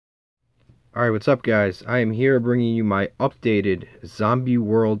Alright, what's up guys? I am here bringing you my updated Zombie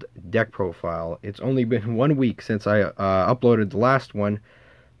World deck profile. It's only been 1 week since I uploaded the last one,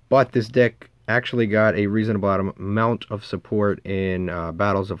 but this deck actually got a reasonable amount of support in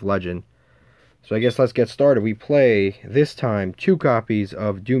Battles of Legend. So I guess let's get started. We play, this time, 2 copies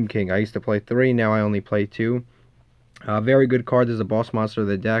of Doom King. I used to play 3, now I only play 2. Very good card. This is a boss monster of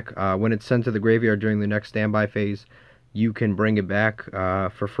the deck. When it's sent to the graveyard during the next standby phase, you can bring it back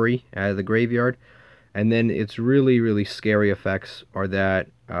for free out of the graveyard. And then its really scary effects are that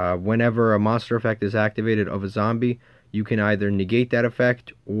whenever a monster effect is activated of a zombie, you can either negate that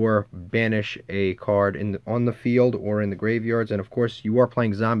effect or banish a card on the field or in the graveyards. And of course, you are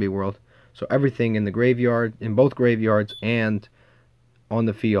playing Zombie World, so everything in the graveyard, in both graveyards and on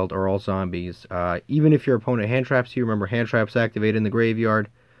the field, are all zombies. Even if your opponent hand traps you, remember hand traps activate in the graveyard.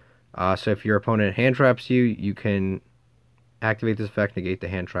 So if your opponent hand traps you, you can activate this effect, negate the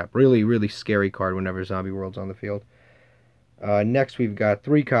hand trap. Really scary card whenever Zombie World's on the field. Next, we've got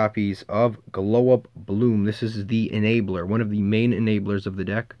 3 copies of Glow Up Bloom. This is the enabler, one of the main enablers of the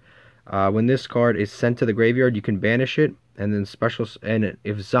deck. When this card is sent to the graveyard, you can banish it, and then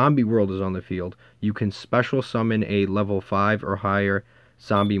if Zombie World is on the field, you can special summon a level 5 or higher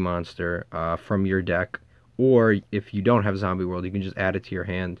zombie monster from your deck. Or if you don't have Zombie World, you can just add it to your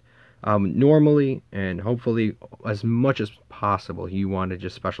hand. Normally, and hopefully as much as possible, you want to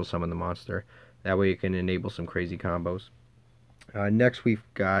just special summon the monster. That way you can enable some crazy combos. Next, we've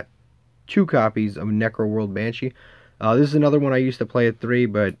got 2 copies of Necro World Banshee. This is another one I used to play at 3,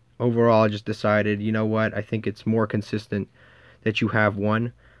 but overall I just decided, you know what, I think it's more consistent that you have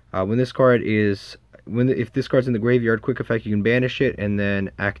one. If this card's in the graveyard, quick effect, you can banish it and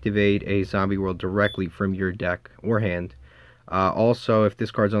then activate a Zombie World directly from your deck or hand. Also, if this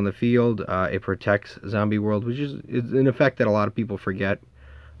card's on the field, it protects Zombie World, which is an effect that a lot of people forget,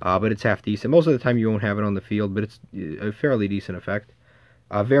 but it's half decent. Most of the time you won't have it on the field, but it's a fairly decent effect.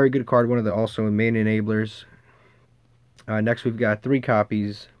 Very good card, one of the also main enablers. Next, we've got 3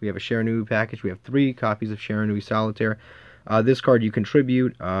 copies. We have a Shiranui package. We have 3 copies of Shiranui Solitaire. This card you can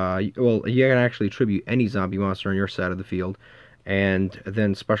tribute. Well, you can actually tribute any zombie monster on your side of the field, and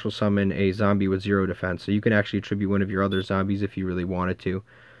then special summon a zombie with 0 defense. So you can actually tribute one of your other zombies if you really wanted to.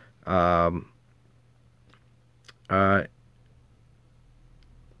 And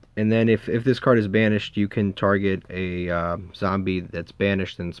then if this card is banished, you can target a zombie that's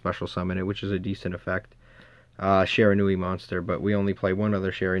banished and special summon it, which is a decent effect. Shiranui monster, but we only play one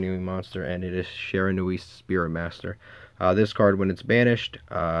other Shiranui monster, and it is Shiranui Spirit Master. This card, when it's banished,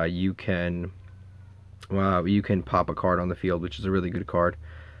 you can pop a card on the field, which is a really good card.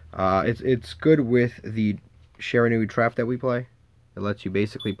 It's good with the Shiranui trap that we play. It lets you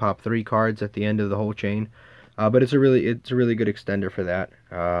basically pop 3 cards at the end of the whole chain. But it's a really good extender for that.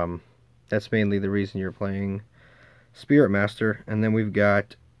 That's mainly the reason you're playing Spirit Master. And then we've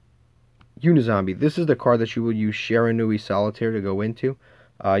got Unizombie. This is the card that you will use Shiranui Solitaire to go into.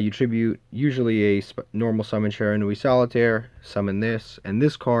 You tribute usually a normal summon Shiranui Solitaire, summon this, and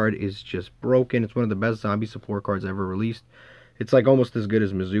this card is just broken. It's one of the best zombie support cards ever released. It's like almost as good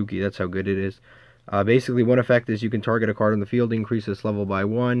as Mizuki. That's how good it is. Basically, one effect is you can target a card on the field, increase its level by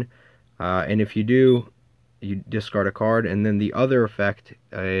 1, and if you do, you discard a card. And then the other effect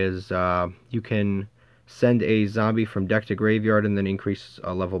is you can send a zombie from deck to graveyard and then increase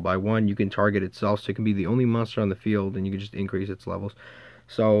a level by 1. You can target itself, so it can be the only monster on the field, and you can just increase its levels.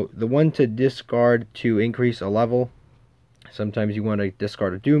 So the one to discard to increase a level, sometimes you want to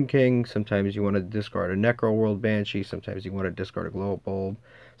discard a Doom King, sometimes you want to discard a Necro World Banshee, sometimes you want to discard a Glow Up Bulb,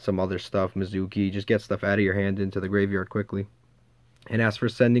 some other stuff, Mizuki. Just get stuff out of your hand into the graveyard quickly. And as for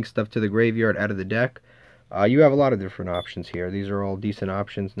sending stuff to the graveyard out of the deck, you have a lot of different options here. These are all decent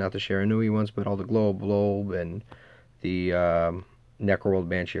options, not the Shiranui ones, but all the Glow Up Bulb and the Necro World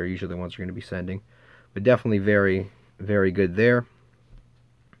Banshee are usually the ones you're going to be sending. But definitely very good there.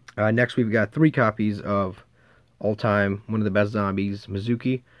 Next, we've got 3 copies of all-time, one of the best zombies,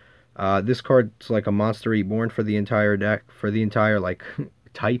 Mizuki. This card's like a monster reborn for the entire deck, for the entire like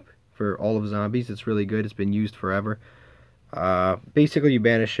type, for all of zombies. It's really good. It's been used forever. Basically, you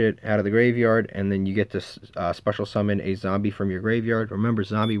banish it out of the graveyard, and then you get to special summon a zombie from your graveyard. Remember,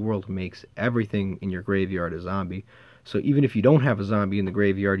 Zombie World makes everything in your graveyard a zombie. So even if you don't have a zombie in the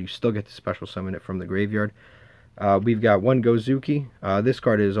graveyard, you still get to special summon it from the graveyard. We've got 1 Gozuki. This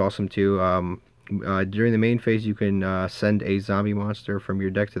card is awesome too. During the main phase, you can send a zombie monster from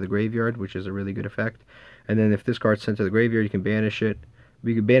your deck to the graveyard, which is a really good effect. And then if this card's sent to the graveyard, you can banish it.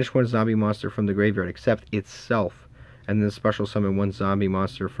 You can banish 1 zombie monster from the graveyard except itself, and then special summon 1 zombie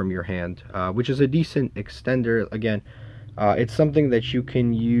monster from your hand, which is a decent extender. Again, It's something that you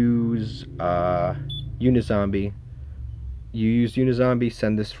can use Unizombie. You use Unizombie,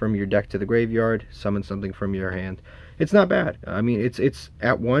 send this from your deck to the graveyard, summon something from your hand. It's not bad. I mean, it's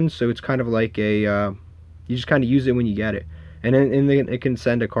at one, so it's kind of like a you just kind of use it when you get it, and then it can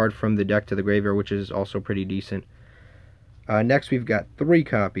send a card from the deck to the graveyard, which is also pretty decent. Next, we've got 3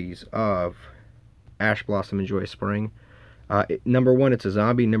 copies of Ash Blossom Enjoy Spring. Number 1, it's a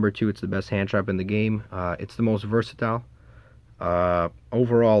zombie. Number 2, it's the best hand trap in the game. It's the most versatile.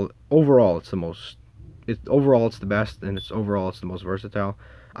 Overall, it's the most. Overall, it's the best, and overall, it's the most versatile.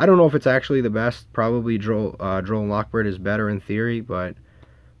 I don't know if it's actually the best. Probably Droll and Lockbird is better in theory, but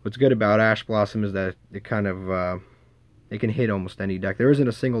what's good about Ash Blossom is that it kind of it can hit almost any deck. There isn't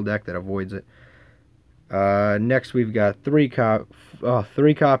a single deck that avoids it. Next, we've got 3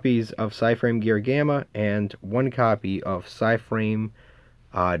 copies of Psyframe Gear Gamma and 1 copy of Psyframe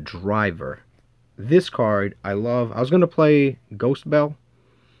Driver. This card I love. I was gonna play Ghost Bell,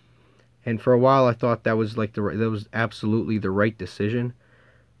 and for a while I thought that was like that was absolutely the right decision.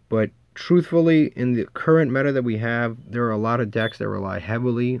 But truthfully, in the current meta that we have, there are a lot of decks that rely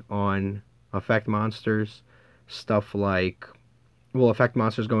heavily on effect monsters, stuff like, well, effect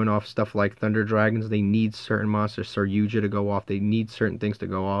monsters going off, stuff like Thunder Dragons. They need certain monsters, Sir Yugioh to go off. They need certain things to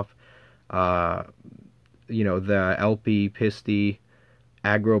go off. You know, the LP, Pisty,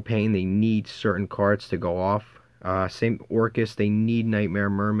 Aggro Pain, they need certain cards to go off. Same Orcus, they need Nightmare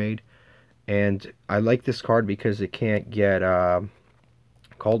Mermaid. And I like this card because it can't get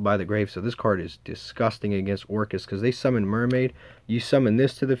called by the grave. So this card is disgusting against Orcus because they summon Mermaid. You summon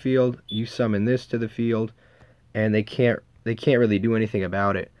this to the field, you summon this to the field, and they can't really do anything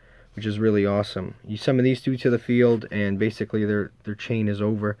about it, which is really awesome. You summon these 2 to the field, and basically their chain is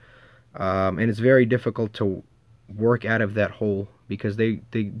over. And it's very difficult to work out of that hole because they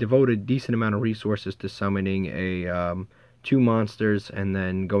devote a decent amount of resources to summoning a 2 monsters and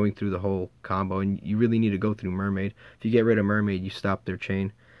then going through the whole combo, and you really need to go through Mermaid. If you get rid of Mermaid, you stop their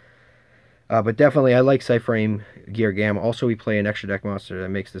chain. But definitely, I like Psyframe Gear Gamma. Also, we play an extra deck monster that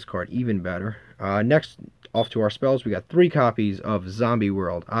makes this card even better. Next, off to our spells, we got 3 copies of Zombie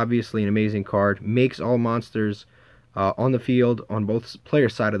World. Obviously, an amazing card. Makes all monsters on the field, on both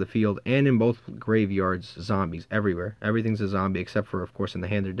players' side of the field, and in both graveyards, zombies everywhere. Everything's a zombie except for, of course, in the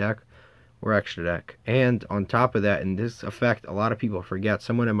hand or deck or extra deck. And on top of that, and this effect, a lot of people forget.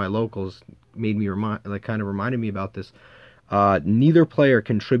 Someone at my locals made me kind of reminded me about this. Neither player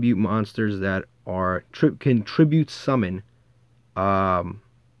can tribute monsters that are can tribute summon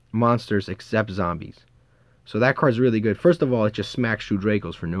monsters except zombies. So that card's really good. First of all, it just smacks True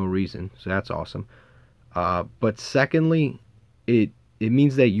Dracos for no reason, so that's awesome. But secondly, it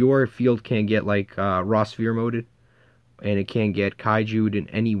means that your field can't get like raw sphere moded, and it can't get kaiju'd in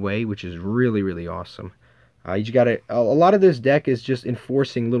any way, which is really, really awesome. You just gotta. A lot of this deck is just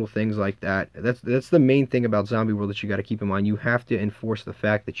enforcing little things like that. That's the main thing about Zombie World that you got to keep in mind. You have to enforce the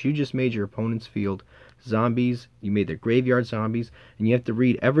fact that you just made your opponent's field zombies. You made their graveyard zombies, and you have to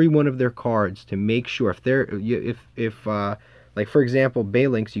read every one of their cards to make sure if they're like for example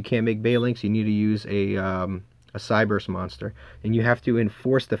Balinx, you can't make Balinx. You need to use a Cyburst monster, and you have to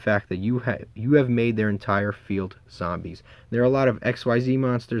enforce the fact that you have made their entire field zombies. There are a lot of XYZ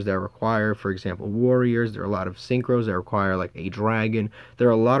monsters that require, for example, warriors. There are a lot of synchros that require like a dragon. There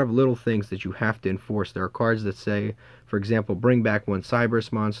are a lot of little things that you have to enforce. There are cards that say, for example, bring back 1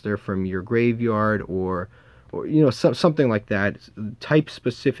 Cyburst monster from your graveyard, or you know, something like that. Type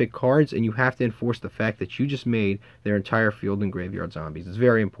specific cards, and you have to enforce the fact that you just made their entire field and graveyard zombies. It's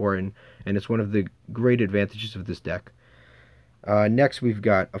very important, and it's one of the great advantages of this deck. Next, we've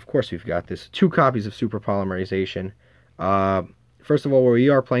got this 2 copies of Super Polymerization. First of all, we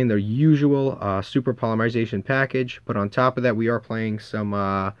are playing the usual Super Polymerization package, but on top of that, we are playing some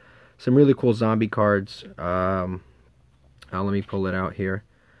really cool zombie cards. Let me pull it out here.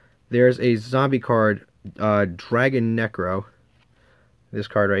 There's a zombie card, Dragon Necro. This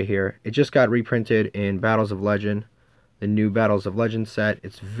card right here. It just got reprinted in Battles of Legend, the new Battles of Legend set.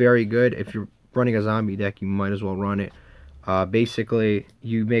 It's very good. If you're running a zombie deck, you might as well run it. Basically,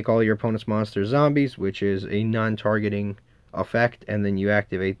 you make all your opponent's monsters zombies, which is a non-targeting effect, and then you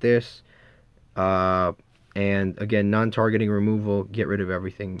activate this. And again, non-targeting removal, get rid of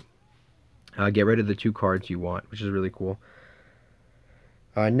everything. Get rid of the 2 cards you want, which is really cool.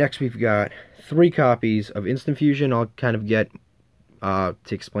 Next, we've got 3 copies of Instant Fusion. I'll kind of get to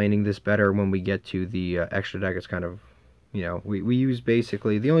explaining this better when we get to the extra deck. It's kind of, you know, we use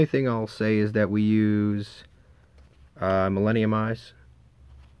basically, the only thing I'll say is that we use Millennium Eyes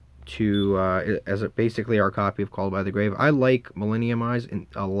to as basically our copy of Called by the Grave. I like Millennium Eyes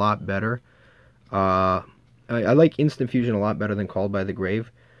a lot better. I like Instant Fusion a lot better than Called by the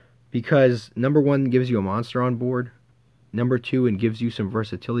Grave because number one gives you a monster on board. Number two, it gives you some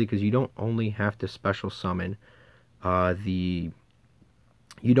versatility because you don't only have to special summon the.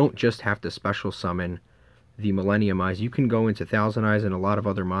 You don't just have to special summon the Millennium Eyes. You can go into Thousand Eyes and a lot of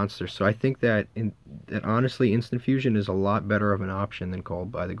other monsters. So I think that that honestly, Instant Fusion is a lot better of an option than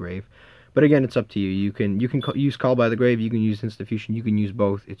Called by the Grave. But again, it's up to you. You can use Call by the Grave. You can use Instant Fusion. You can use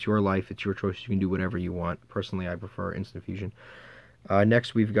both. It's your life. It's your choice. You can do whatever you want. Personally, I prefer Instant Fusion.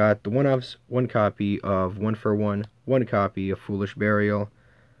 Next, we've got the one-ofs. One copy of One for One. One copy of Foolish Burial.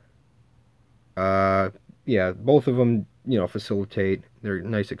 Yeah, both of them, facilitate. They're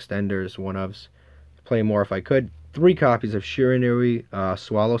nice extenders. One-ofs. Play more if I could. 3 copies of Shiranui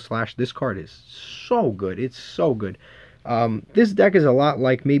Swallow Slash. This card is so good. It's so good. This deck is a lot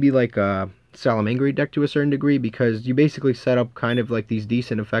like maybe like a Salamangreat deck to a certain degree because you basically set up kind of like these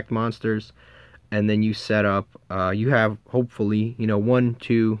decent effect monsters, and then you set up, you have hopefully, 1,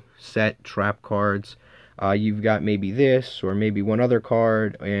 2 set trap cards. You've got maybe this or maybe one other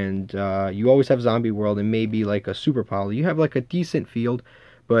card, and you always have Zombie World and maybe like a Super Poly. You have like a decent field,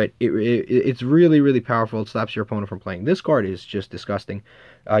 but it's really, really powerful. It stops your opponent from playing. This card is just disgusting.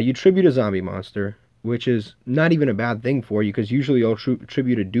 You tribute a zombie monster, which is not even a bad thing for you, because usually you'll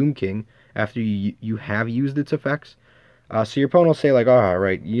tribute a Doom King after you have used its effects. So your opponent will say like, oh,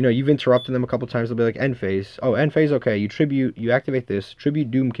 right, you've interrupted them a couple times. They'll be like, end phase. Oh, end phase, okay. You activate this,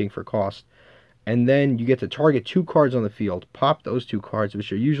 tribute Doom King for cost, and then you get to target 2 cards on the field. Pop those 2 cards,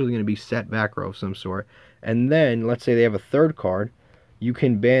 which are usually going to be set back row of some sort. And then, let's say they have a 3rd card. You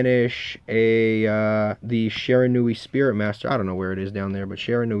can banish the Shiranui Spirit Master. I don't know where it is down there, but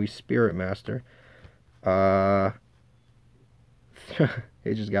Shiranui Spirit Master.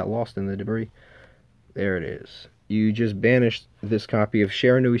 It just got lost in the debris. There it is. You just banish this copy of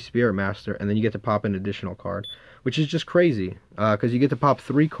Shiranui Spirit Master, and then you get to pop an additional card, which is just crazy. Because you get to pop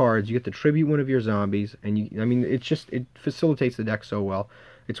 3 cards, you get to tribute one of your zombies, and it facilitates the deck so well.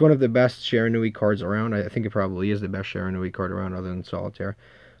 It's one of the best Shiranui cards around. I think it probably is the best Shiranui card around other than Solitaire.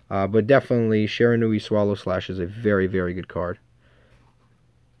 But definitely, Shiranui Swallow Slash is a very, very good card.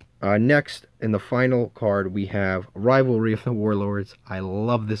 Next, in the final card, we have Rivalry of the Warlords. I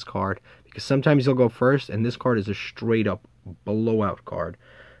love this card because sometimes you'll go first, and this card is a straight-up blowout card.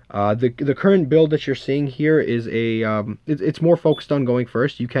 The current build that you're seeing here is it's more focused on going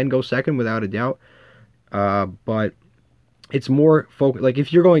first. You can go second without a doubt, but it's more focused. Like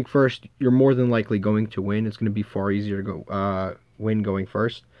if you're going first, you're more than likely going to win. It's going to be far easier to go win going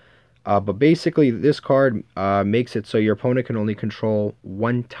first. But basically, this card makes it so your opponent can only control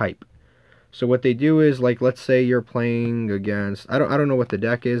 1 type. So what they do is, like, let's say you're playing against, I don't know what the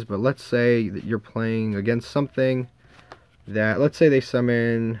deck is, but let's say that you're playing against something that, let's say they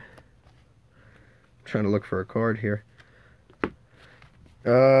summon, I'm trying to look for a card here.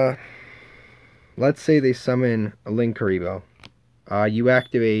 Let's say they summon a Linkuriboh. You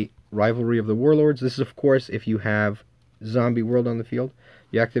activate Rivalry of the Warlords. This is, of course, if you have Zombie World on the field.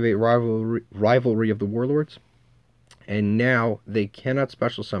 You activate Rivalry of the Warlords, and now they cannot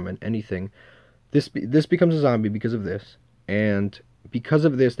special summon anything. This becomes a zombie because of this, and because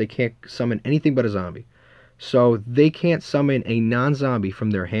of this, they can't summon anything but a zombie. So they can't summon a non-zombie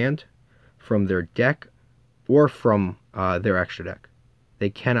from their hand, from their deck, or from their extra deck. They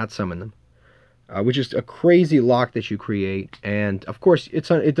cannot summon them, which is a crazy lock that you create. And of course,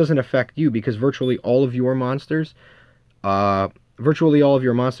 it doesn't affect you because virtually all of your monsters. Virtually all of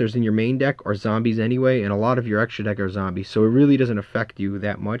your monsters in your main deck are zombies anyway, and a lot of your extra deck are zombies, so it really doesn't affect you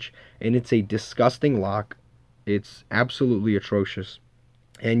that much, and it's a disgusting lock. It's absolutely atrocious.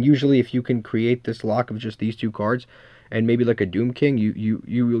 And usually if you can create this lock of just these 2 cards, and maybe like a Doom King, you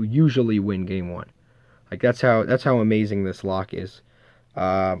will usually win game 1. Like that's how amazing this lock is.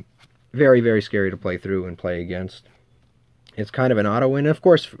 Very, very scary to play through and play against. It's kind of an auto win. Of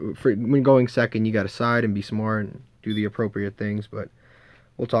course, for when going second, you got to side and be smart and do the appropriate things, but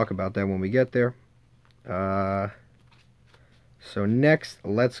we'll talk about that when we get there. So next,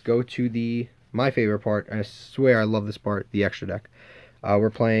 let's go to my favorite part. I swear I love this part, the extra deck.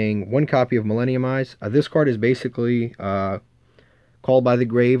 We're playing 1 copy of Millennium Eyes. This card is basically Called by the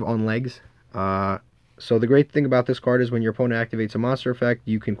Grave on legs. So the great thing about this card is when your opponent activates a monster effect,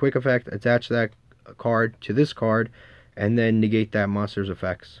 you can quick effect, attach that card to this card, and then negate that monster's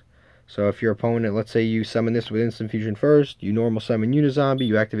effects. So if your opponent, let's say you summon this with Instant Fusion first, you normal summon Unizombie,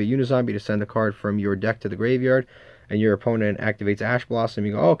 you activate Unizombie to send a card from your deck to the graveyard, and your opponent activates Ash Blossom,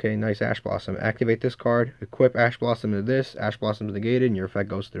 you go, oh, okay, nice Ash Blossom. Activate this card, equip Ash Blossom to this, Ash Blossom is negated, and your effect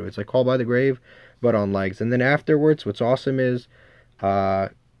goes through. It's like Call by the Grave, but on legs. And then afterwards, what's awesome is,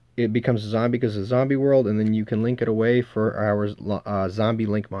 it becomes a zombie because it's a zombie world, and then you can link it away for our zombie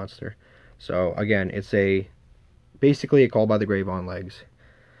link monster. So again, it's basically a Call by the Grave on legs.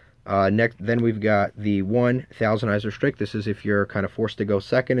 Next, then we've got the 1,000 Eyes Restrict. This is if you're kind of forced to go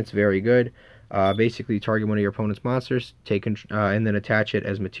second. It's very good. Basically, target one of your opponent's monsters, and then attach it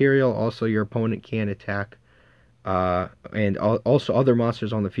as material. Also, your opponent can attack, and also other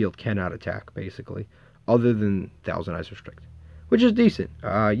monsters on the field cannot attack, basically, other than 1,000 Eyes Restrict, which is decent.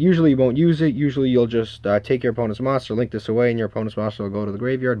 Usually you won't use it. Usually you'll just take your opponent's monster, link this away, and your opponent's monster will go to the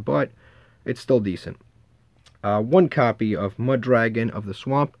graveyard, but it's still decent. One copy of Mud Dragon of the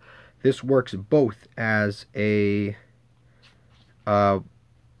Swamp. This works both as a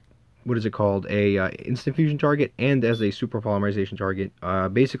what is it called? Instant fusion target and as a super polymerization target.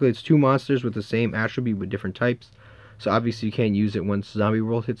 Basically, it's two monsters with the same attribute with different types. So obviously, you can't use it once Zombie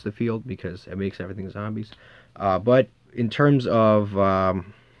World hits the field because it makes everything zombies. But in terms of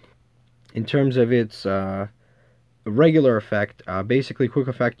its regular effect, basically quick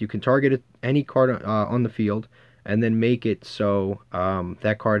effect, you can target any card on the field, and then make it so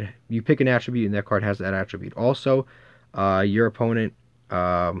that card, you pick an attribute and that card has that attribute. Also, your opponent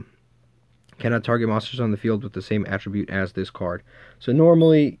cannot target monsters on the field with the same attribute as this card. So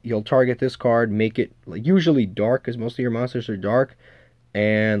normally you'll target this card, make it usually dark, because most of your monsters are dark,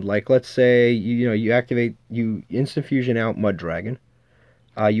 and like let's say you instant fusion out Mud Dragon,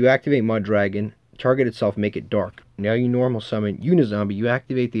 you activate Mud Dragon, target itself, make it dark. Now you normal summon Unizombie, you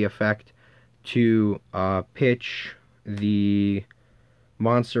activate the effect to pitch the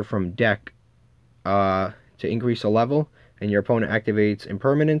monster from deck to increase a level, and your opponent activates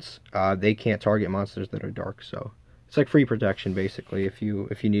impermanence. They can't target monsters that are dark, so it's like free protection basically if you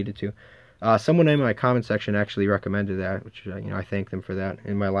needed to. Someone in my comment section actually recommended that, which I thank them for that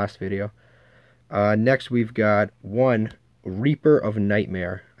in my last video. Next we've got one Reaper of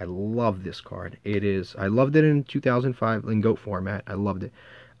Nightmare. I love this card. I loved it in 2005 in GOAT format. I loved it.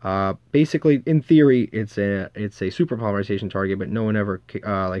 Basically, in theory, it's a super polymerization target, but no one ever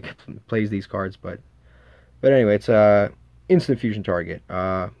plays these cards. But anyway, it's a instant fusion target.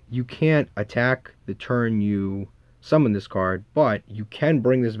 You can't attack the turn you summon this card, but you can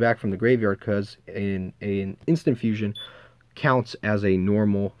bring this back from the graveyard because an instant fusion counts as a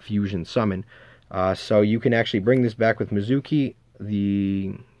normal fusion summon. So you can actually bring this back with Mizuki.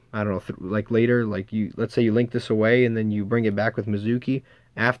 I don't know, later, let's say you link this away and then you bring it back with Mizuki.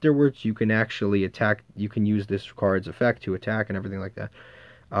 Afterwards, you can actually attack. You can use this card's effect to attack and everything like that.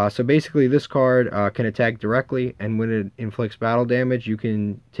 So basically, this card can attack directly, and when it inflicts battle damage, you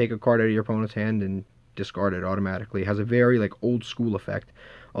can take a card out of your opponent's hand and discard it automatically. It has a very old school effect.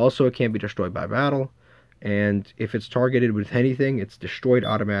 Also, it can't be destroyed by battle, and if it's targeted with anything, it's destroyed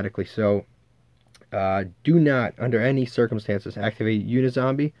automatically. So do not, under any circumstances, activate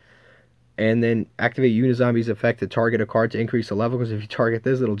Unizombie, and then activate Unizombie's effect to target a card to increase the level, because if you target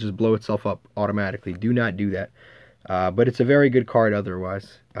this, it'll just blow itself up automatically. Do not do that. But it's a very good card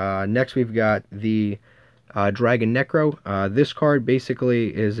otherwise. Next we've got the Dragon Necro. This card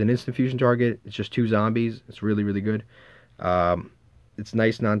basically is an instant fusion target. It's just two zombies. It's really, really good. It's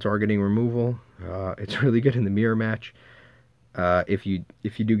nice non-targeting removal. It's really good in the mirror match. If you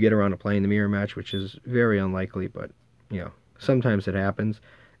do get around to playing the mirror match, which is very unlikely, but sometimes it happens.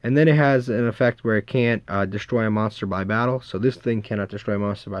 And then it has an effect where it can't destroy a monster by battle. So this thing cannot destroy a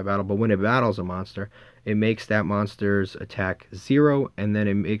monster by battle, but when it battles a monster, it makes that monster's attack 0, and then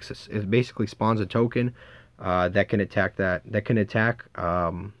it basically spawns a token that can attack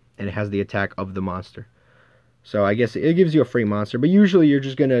and it has the attack of the monster. So I guess it gives you a free monster, but usually you're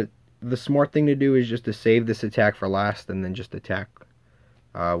just gonna, the smart thing to do is just to save this attack for last and then just attack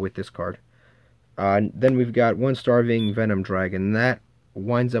with this card. Then we've got one Starving Venom Dragon. That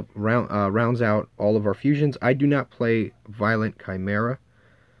rounds out all of our fusions. I do not play Violent Chimera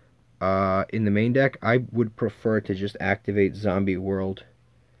in the main deck. I would prefer to just activate Zombie World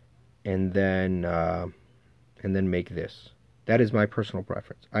and then make this. That is my personal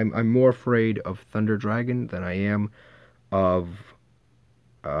preference. I'm more afraid of Thunder Dragon than I am of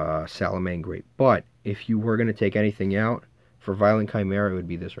Salamangreat. But if you were going to take anything out for Violent Chimera, it would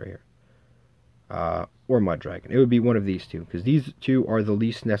be this right here. Or Mud Dragon. It would be one of these two, because these two are the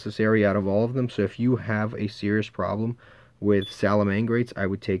least necessary out of all of them. So if you have a serious problem with Salamangreats, I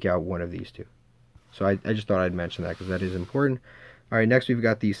would take out one of these two. So I just thought I'd mention that because that is important. Alright, next we've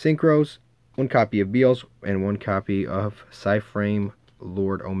got the Synchros. One copy of Beals and one copy of Psyframe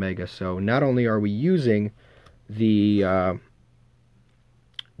Lord Omega. So not only are we using the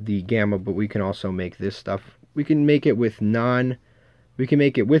Gamma, but we can also make this stuff. We can make it with Gamma,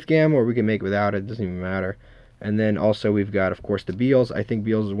 or we can make it without it. It doesn't even matter. And then also we've got, of course, the Beals. I think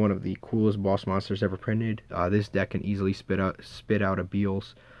Beals is one of the coolest boss monsters ever printed. This deck can easily spit out a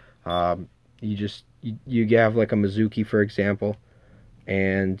Beals. You have like a Mizuki, for example,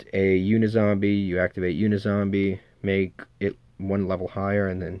 and a Unizombie. You activate Unizombie, make it one level higher,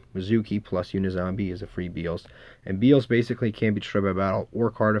 and then Mizuki plus Unizombie is a free Beals. And Beals basically can be destroyed by battle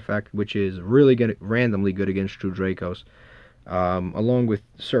or card effect, which is really good, randomly good against True Dracos, along with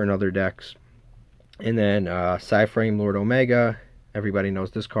certain other decks. And then Psyframe Lord Omega. Everybody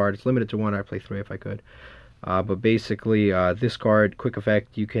knows this card. It's limited to one. I'd play 3 if I could. But basically, this card, quick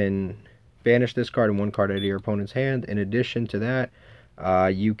effect, you can banish this card and 1 card out of your opponent's hand. In addition to that,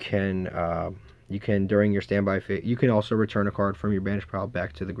 you can during your standby phase, you can also return a card from your banished pile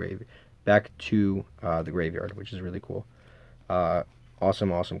back to the graveyard, which is really cool.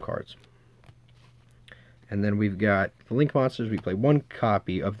 Awesome cards. And then we've got the Link Monsters. We play 1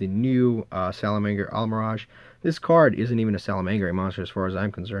 copy of the new Salamander Almirage. This card isn't even a Salamander monster as far as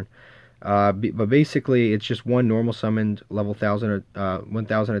I'm concerned. But basically, it's just 1 normal summoned level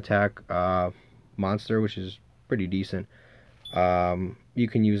 1000 attack monster, which is pretty decent. You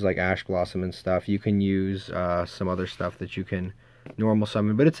can use like Ash Blossom and stuff. You can use some other stuff that you can normal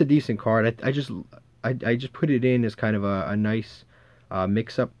summon, but it's a decent card. I just put it in as kind of a nice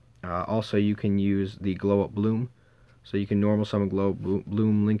mix-up. Also, you can use the Glow Up Bloom. So you can normal summon Glow Up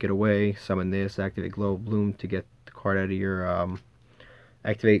Bloom, link it away, summon this, activate Glow Up Bloom to get the card out of your...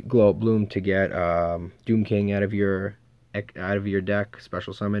 activate Glow Up Bloom to get Doom King out of your deck,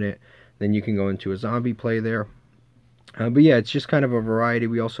 special summon it. Then you can go into a zombie play there. But yeah, it's just kind of a variety.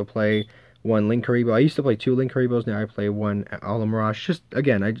 We also play 1 Linkuriboh. I used to play 2 Linkuribohs, now I play 1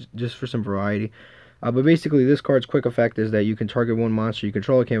 Almirage. Just for some variety. But basically, this card's quick effect is that you can target 1 monster you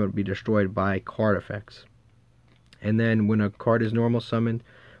control. It can be destroyed by card effects. And then when a card is normal summoned,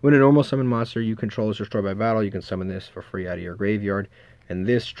 when a normal summon monster you control is destroyed by battle, you can summon this for free out of your graveyard. And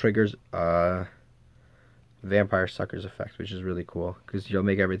this triggers Vampire Sucker's effect, which is really cool, because you'll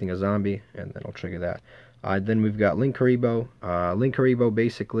make everything a zombie, and then it'll trigger that. Then we've got Linkuriboh. Linkuriboh,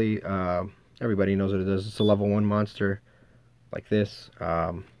 basically, everybody knows what it does. It's a level 1 monster, like this.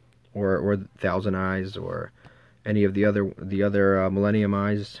 Or Thousand Eyes, or any of the other Millennium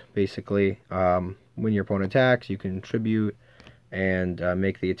Eyes. Basically, when your opponent attacks, you can tribute and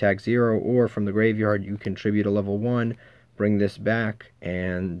make the attack 0, or from the graveyard you can tribute a level 1, bring this back,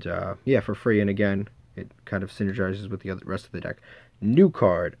 and yeah, for free. And again, it kind of synergizes with the rest of the deck. New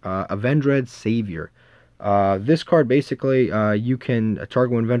card, Avendred Savior. This card, basically, you can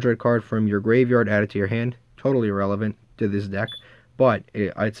target 1 Avendred card from your graveyard, add it to your hand. Totally irrelevant to this deck. But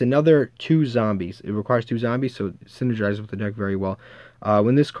it's another 2 zombies. It requires 2 zombies, so it synergizes with the deck very well.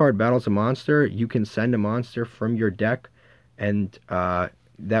 When this card battles a monster, you can send a monster from your deck, and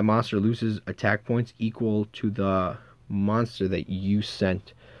that monster loses attack points equal to the monster that you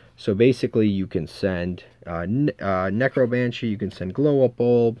sent. So basically, you can send Necro Banshee, you can send Glow Up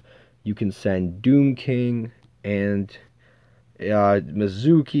Bulb, you can send Doom King, and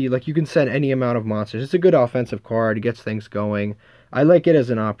Mizuki. Like, you can send any amount of monsters. It's a good offensive card. It gets things going. I like it as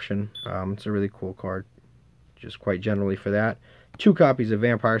an option. It's a really cool card, just quite generally for that. 2 copies of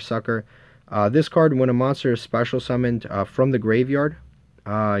Vampire Sucker. This card, when a monster is special summoned from the graveyard,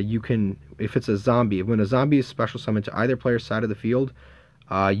 you can, if it's a zombie, when a zombie is special summoned to either player's side of the field,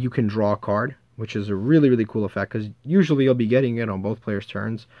 you can draw a card, which is a really cool effect, because usually you'll be getting it on both players'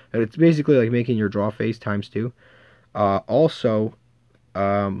 turns. And it's basically like making your draw phase ×2. Also,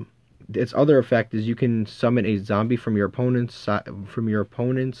 its other effect is you can summon a zombie from your opponent's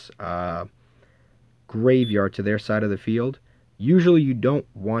graveyard to their side of the field. Usually you don't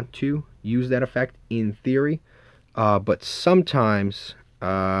want to use that effect in theory, but sometimes,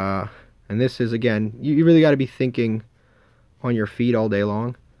 and this is, again, you really got to be thinking on your feet all day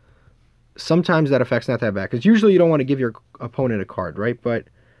long. Sometimes that effect's not that bad, because usually you don't want to give your opponent a card, right? But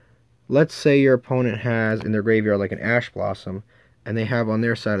let's say your opponent has in their graveyard like an Ash Blossom, and they have on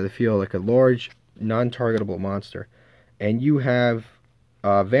their side of the field like a large non-targetable monster, and you have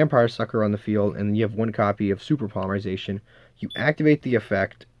Vampire Sucker on the field, and you have 1 copy of Super Polymerization. You activate the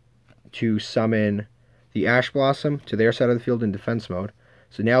effect to summon the Ash Blossom to their side of the field in defense mode.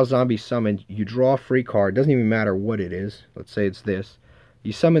 So now zombie summoned, you draw a free card. Doesn't even matter what it is. Let's say it's this.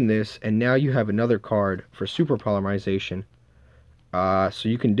 You summon this, and now you have another card for Super Polymerization. So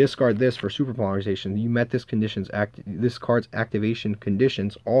you can discard this for Super Polymerization. You met this card's activation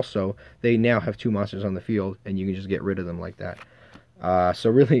conditions. Also, they now have 2 monsters on the field, and you can just get rid of them like that. So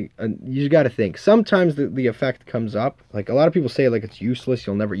really, you got to think. Sometimes the effect comes up. Like, a lot of people say like it's useless,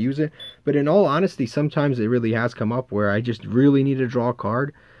 you'll never use it. But in all honesty, sometimes it really has come up where I just really need to draw a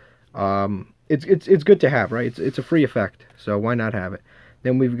card. it's good to have, right? It's a free effect, so why not have it?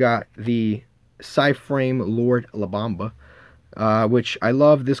 Then we've got the Psyframe Lord Labamba, which I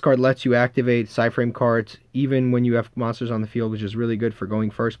love. This card lets you activate Psyframe cards even when you have monsters on the field, which is really good for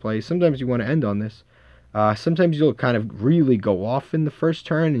going first place. Sometimes you want to end on this. Sometimes you'll kind of really go off in the first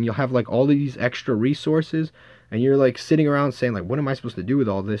turn, and you'll have like all of these extra resources, and you're like sitting around saying like, what am I supposed to do with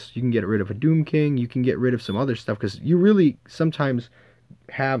all this? You can get rid of a Doom King, you can get rid of some other stuff, because you really sometimes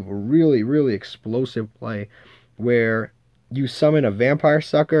have a really explosive play where you summon a vampire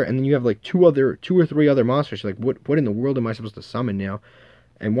sucker, and then you have like two or three other monsters. You're like, what in the world am I supposed to summon now?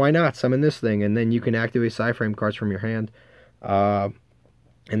 And why not summon this thing? And then you can activate Psyframe cards from your hand.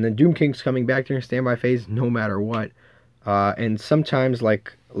 And then Doom King's coming back during standby phase no matter what. And sometimes,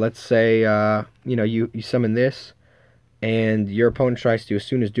 like, let's say, you summon this, and your opponent tries to, as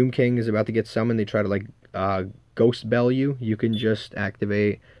soon as Doom King is about to get summoned, they try to, like, Ghost Bell you. You can just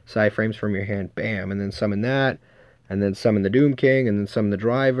activate Psyframes from your hand, bam, and then summon that, and then summon the Doom King, and then summon the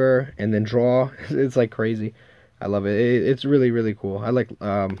Driver, and then draw. It's, like, crazy. I love it. It's really cool. I like,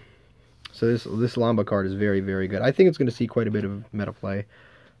 so this Lamba card is very good. I think it's going to see quite a bit of meta play.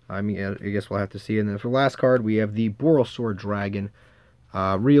 I mean, I guess we'll have to see. And then for the last card, we have the Borrelsaur Dragon.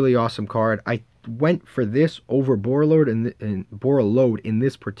 Really awesome card. I went for this over Borreload in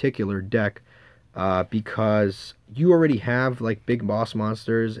this particular deck because you already have like big boss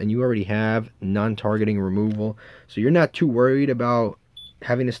monsters, and you already have non-targeting removal. So you're not too worried about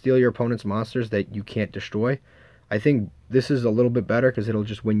having to steal your opponent's monsters that you can't destroy. I think this is a little bit better because it'll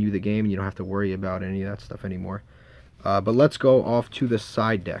just win you the game, and you don't have to worry about any of that stuff anymore. But let's go off to the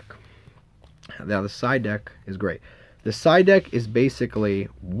side deck. Now, the side deck is great. The side deck is basically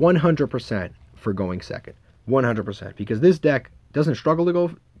 100% for going second. 100%. Because this deck doesn't struggle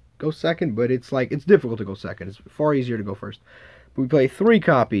to go second, but it's difficult to go second. It's far easier to go first. We play 3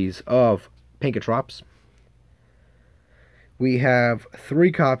 copies of Pinkatrops. We have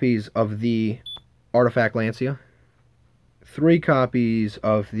 3 copies of the Artifact Lancia. 3 copies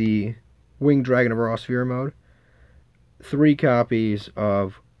of the Winged Dragon of Aerosphere mode. 3 copies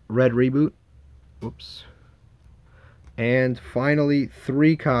of Red Reboot. Whoops. And finally,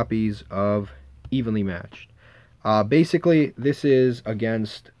 3 copies of Evenly Matched. Basically, this is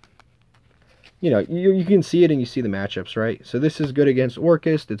against, you can see it and you see the matchups, right? So this is good against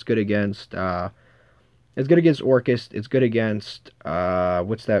Orcust. It's good against, Orcust. It's good against,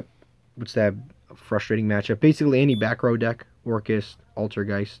 what's that frustrating matchup? Basically, any back row deck. Orcust,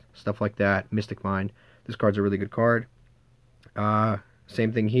 Altergeist, stuff like that. Mystic Mind. This card's a really good card.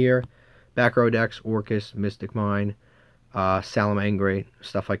 Same thing here. Back row decks, Orcust, Mystic Mine, Salamangreat,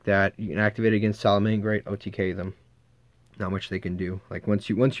 stuff like that. You can activate it against Salamangreat, OTK them. Not much they can do. Like once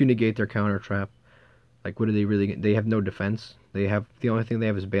you negate their counter trap, like what do they really get? They have no defense. The only thing they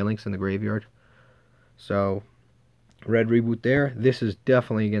have is Balinks in the graveyard. So Red Reboot there. This is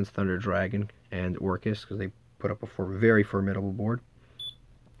definitely against Thunder Dragon and Orcust because they put up a very formidable board.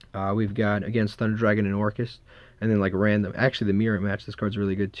 We've got against Thunder Dragon and Orcust. And then like random, actually the mirror match, this card's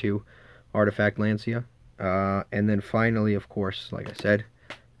really good too. Artifact Lancia. And then finally, of course, like I said,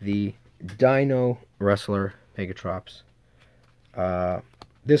 the Dino Wrestler Megatrops.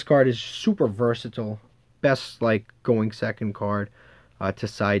 This card is super versatile. Best like going second card to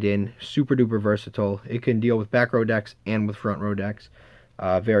side in. Super duper versatile. It can deal with back row decks and with front row decks.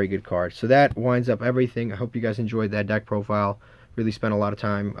 Very good card. So that winds up everything. I hope you guys enjoyed that deck profile. Really spent a lot of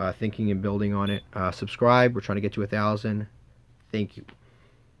time thinking and building on it. Subscribe. We're trying to get to 1,000. Thank you.